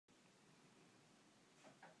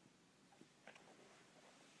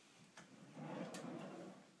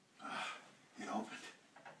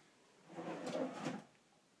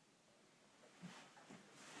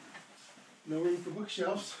No room for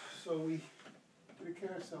bookshelves, so we get a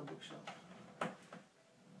carousel bookshelf.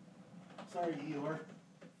 Sorry, Eeyore.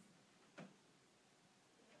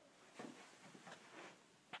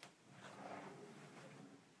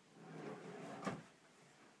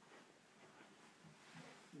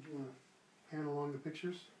 Do you want to hand along the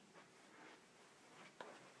pictures?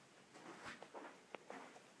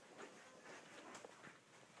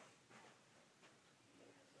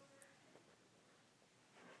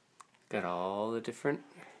 Got all the different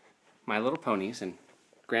My Little Ponies, and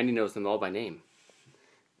Grandy knows them all by name.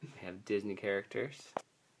 We have Disney characters.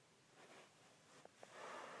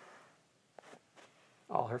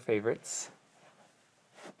 All her favorites.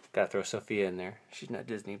 Gotta throw Sophia in there. She's not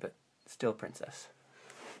Disney, but still princess.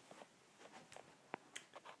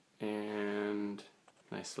 And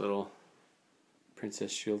nice little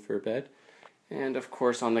princess shield for her bed. And of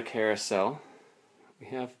course on the carousel, we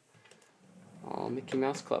have all Mickey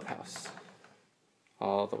Mouse Clubhouse.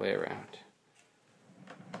 All the way around.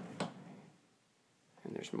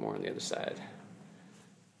 And there's more on the other side.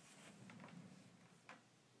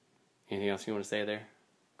 Anything else you want to say there,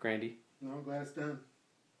 Grandy? No, I'm glad it's done.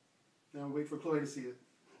 Now we wait for Chloe to see it.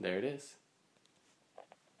 There it is.